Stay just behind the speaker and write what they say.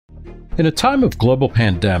In a time of global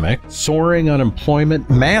pandemic, soaring unemployment,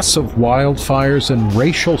 massive wildfires, and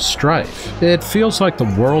racial strife, it feels like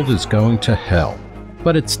the world is going to hell.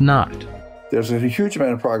 But it's not. There's a huge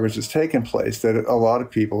amount of progress that's taken place that a lot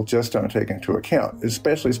of people just don't take into account,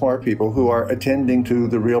 especially smart people who are attending to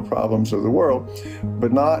the real problems of the world,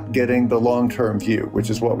 but not getting the long-term view, which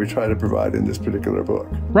is what we try to provide in this particular book.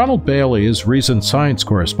 Ronald Bailey is Reason science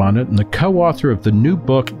correspondent and the co-author of the new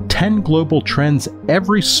book, 10 Global Trends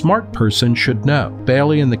Every Smart Person Should Know.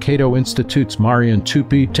 Bailey and the Cato Institute's Marian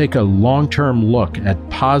Tupy take a long-term look at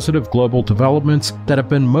positive global developments that have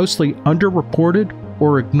been mostly underreported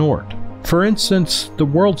or ignored. For instance, the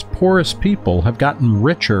world's poorest people have gotten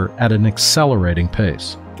richer at an accelerating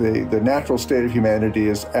pace. The natural state of humanity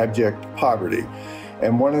is abject poverty.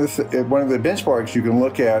 And one of the benchmarks you can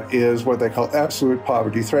look at is what they call absolute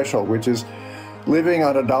poverty threshold, which is living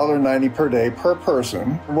on $1.90 per day per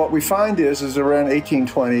person. And what we find is around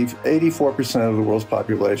 1820, 84% of the world's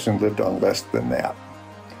population lived on less than that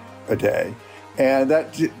a day. And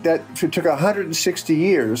that it took 160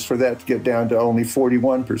 years for that to get down to only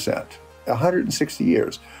 41%. 160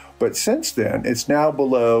 years. But since then, it's now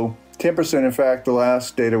below 10%. In fact, the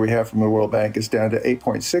last data we have from the World Bank is down to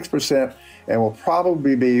 8.6% and will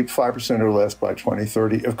probably be 5% or less by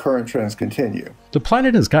 2030 if current trends continue. The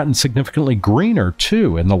planet has gotten significantly greener,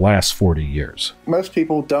 too, in the last 40 years. Most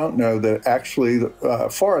people don't know that actually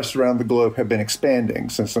forests around the globe have been expanding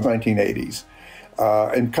since the 1980s.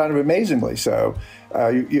 And kind of amazingly so.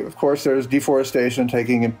 Of course, there's deforestation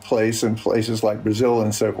taking place in places like Brazil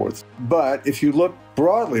and so forth. But if you look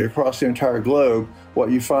broadly across the entire globe,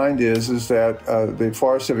 what you find is that the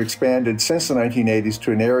forests have expanded since the 1980s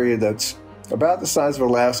to an area that's about the size of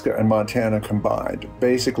Alaska and Montana combined,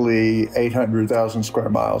 basically 800,000 square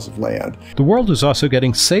miles of land. The world is also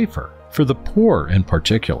getting safer, for the poor in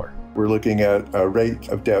particular. We're looking at a rate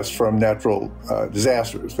of deaths from natural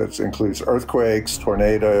disasters. That includes earthquakes,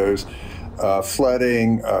 tornadoes,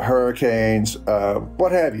 flooding, hurricanes,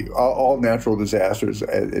 what have you, all natural disasters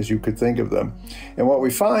as you could think of them. And what we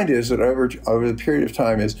find is that over the period of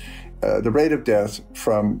time is the rate of death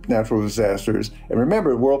from natural disasters, and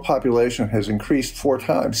remember, world population has increased 4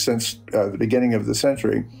 times since the beginning of the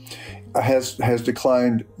century, has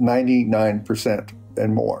declined 99%.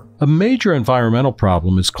 And more. A major environmental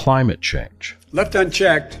problem is climate change. Left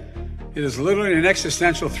unchecked, it is literally an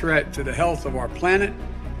existential threat to the health of our planet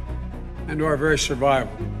and to our very survival.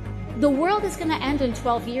 The world is going to end in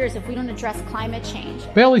 12 years if we don't address climate change.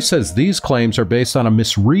 Bailey says these claims are based on a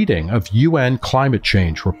misreading of UN climate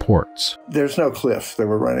change reports. There's no cliff that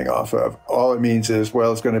we're running off of. All it means is,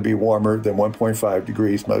 well, it's going to be warmer than 1.5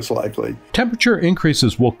 degrees most likely. Temperature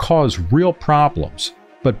increases will cause real problems.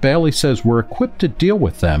 But Bailey says we're equipped to deal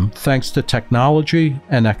with them thanks to technology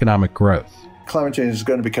and economic growth. Climate change is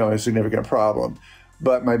going to become a significant problem.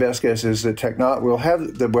 But my best guess is that we'll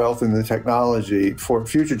have the wealth and the technology for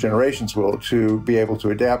future generations to be able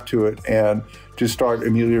to adapt to it and to start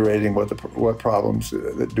ameliorating what problems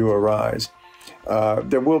that do arise.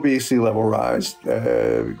 There will be sea level rise,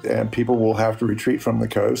 and people will have to retreat from the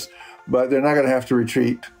coast, but they're not going to have to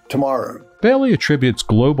retreat tomorrow. Bailey attributes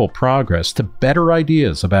global progress to better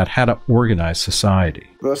ideas about how to organize society.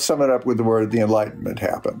 Let's sum it up with the word the Enlightenment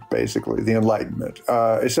happened, basically, the Enlightenment.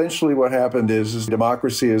 Essentially what happened is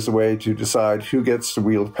democracy is the way to decide who gets to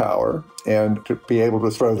wield power and to be able to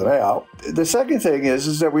throw them out. The second thing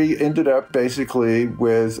is that we ended up basically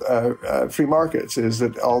with free markets, is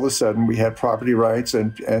that all of a sudden we had property rights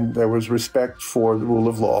and there was respect for the rule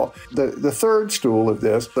of law. The third stool of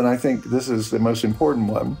this, and I think this is the most important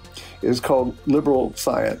one, is called liberal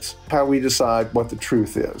science, how we decide what the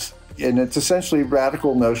truth is. And it's essentially a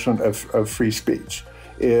radical notion of free speech,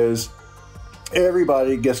 is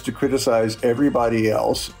everybody gets to criticize everybody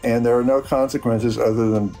else, and there are no consequences other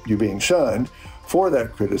than you being shunned for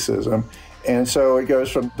that criticism. And so it goes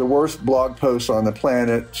from the worst blog post on the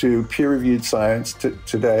planet to peer-reviewed science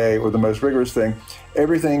today, or the most rigorous thing.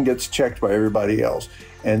 Everything gets checked by everybody else.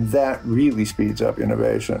 And that really speeds up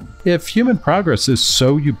innovation. If human progress is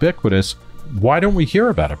so ubiquitous, why don't we hear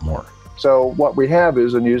about it more? So what we have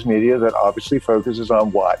is a news media that obviously focuses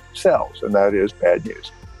on what sells, and that is bad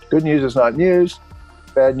news. Good news is not news.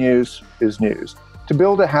 Bad news is news. To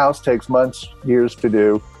build a house takes months, years to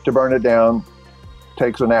do. To burn it down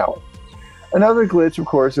takes an hour. Another glitch, of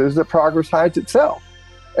course, is that progress hides itself.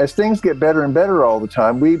 As things get better and better all the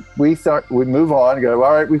time, we move on and go,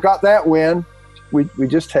 all right, we've got that win. We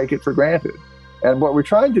just take it for granted. And what we're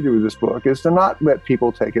trying to do with this book is to not let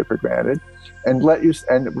people take it for granted and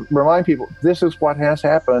remind people this is what has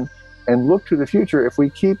happened, and look to the future. If we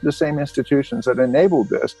keep the same institutions that enabled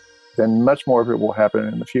this, then much more of it will happen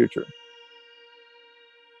in the future.